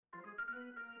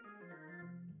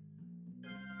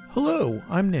Hello,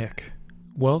 I'm Nick.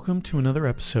 Welcome to another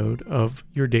episode of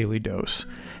Your Daily Dose.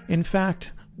 In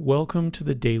fact, welcome to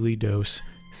the Daily Dose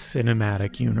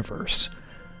cinematic universe.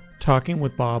 Talking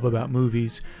with Bob about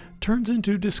movies turns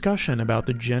into discussion about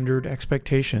the gendered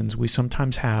expectations we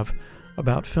sometimes have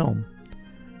about film.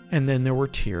 And then there were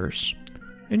tears.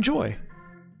 Enjoy.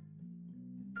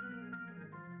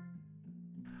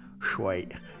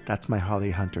 Schweit. That's my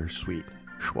Holly Hunter suite.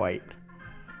 Schweit.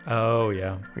 Oh,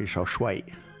 yeah. You're so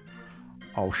schweit.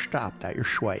 Oh, stop that. You're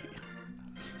schweit.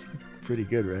 Pretty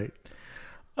good, right?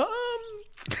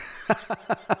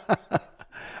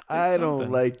 I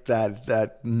don't like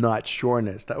that not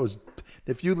sureness. That was,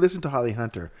 if you listen to Holly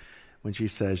Hunter when she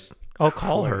says, I'll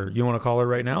call her. You want to call her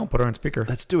right now? Put her on speaker.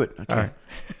 Let's do it. Okay. All right.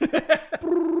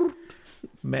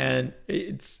 Man,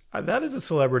 that is a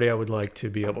celebrity I would like to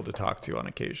be able to talk to on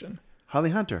occasion.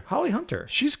 Holly Hunter. Holly Hunter.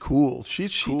 She's cool. She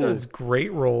does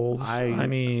great roles. I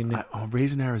mean,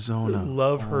 Raising Arizona.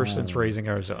 Love her since Raising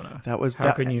Arizona.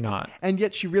 How can you not? And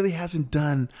yet she really hasn't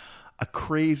done a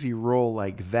crazy role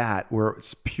like that where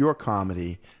it's pure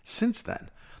comedy since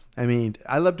then. I mean,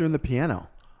 I loved her in The Piano.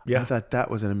 Yeah. I thought that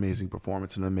was an amazing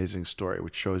performance, an amazing story,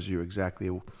 which shows you exactly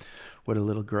what a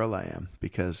little girl I am,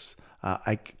 because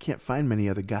I can't find many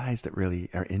other guys that really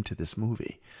are into this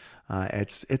movie.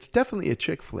 It's definitely a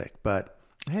chick flick, but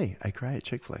hey, I cry at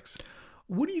chick flicks.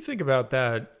 What do you think about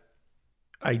that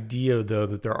idea, though,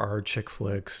 that there are chick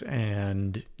flicks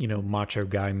and, macho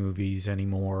guy movies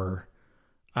anymore?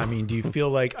 I mean, do you feel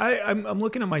like I'm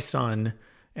looking at my son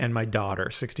and my daughter,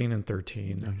 16 and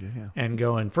 13, and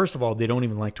going, first of all, they don't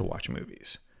even like to watch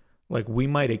movies. Like, we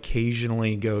might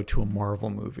occasionally go to a Marvel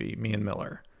movie, me and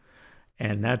Miller,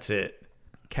 and that's it.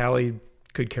 Callie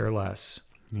could care less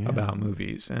about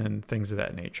movies and things of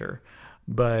that nature.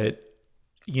 But,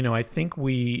 I think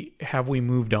we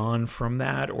moved on from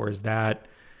that, or is that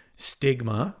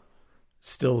stigma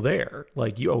still there?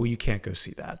 Like, you can't go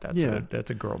see that. That's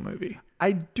a girl movie.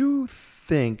 I do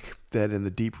think that in the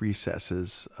deep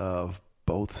recesses of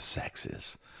both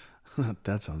sexes,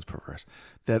 that sounds perverse,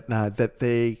 that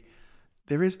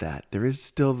there is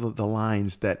still the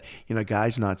lines that,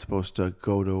 guys are not supposed to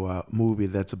go to a movie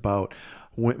that's about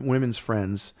women's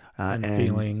friends and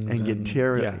feelings and get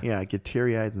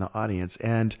teary-eyed in the audience.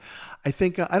 And I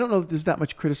think, I don't know if there's that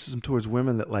much criticism towards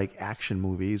women that like action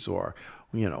movies or,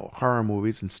 horror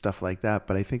movies and stuff like that.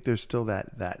 But I think there's still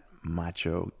that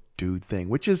macho dude thing,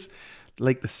 which is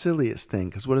like the silliest thing.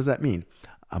 Because what does that mean?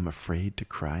 I'm afraid to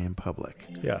cry in public.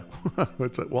 Yeah.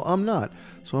 It's like, well, I'm not.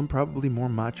 So I'm probably more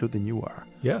macho than you are.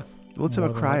 Yeah. Let's have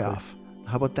a cry off.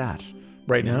 How about that?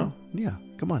 Right now? Yeah.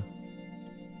 Come on.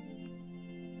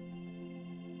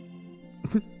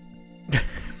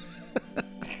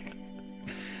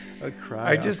 A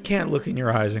cry. I just can't look in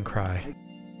your eyes and cry.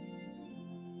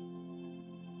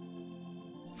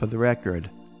 For the record,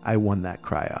 I won that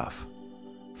cry off.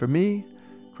 For me,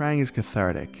 crying is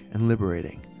cathartic and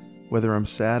liberating. Whether I'm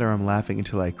sad or I'm laughing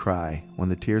until I cry, when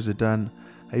the tears are done,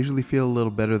 I usually feel a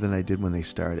little better than I did when they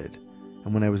started.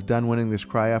 And when I was done winning this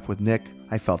cry off with Nick,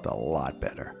 I felt a lot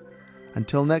better.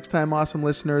 Until next time, awesome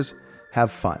listeners,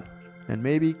 have fun. And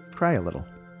maybe cry a little.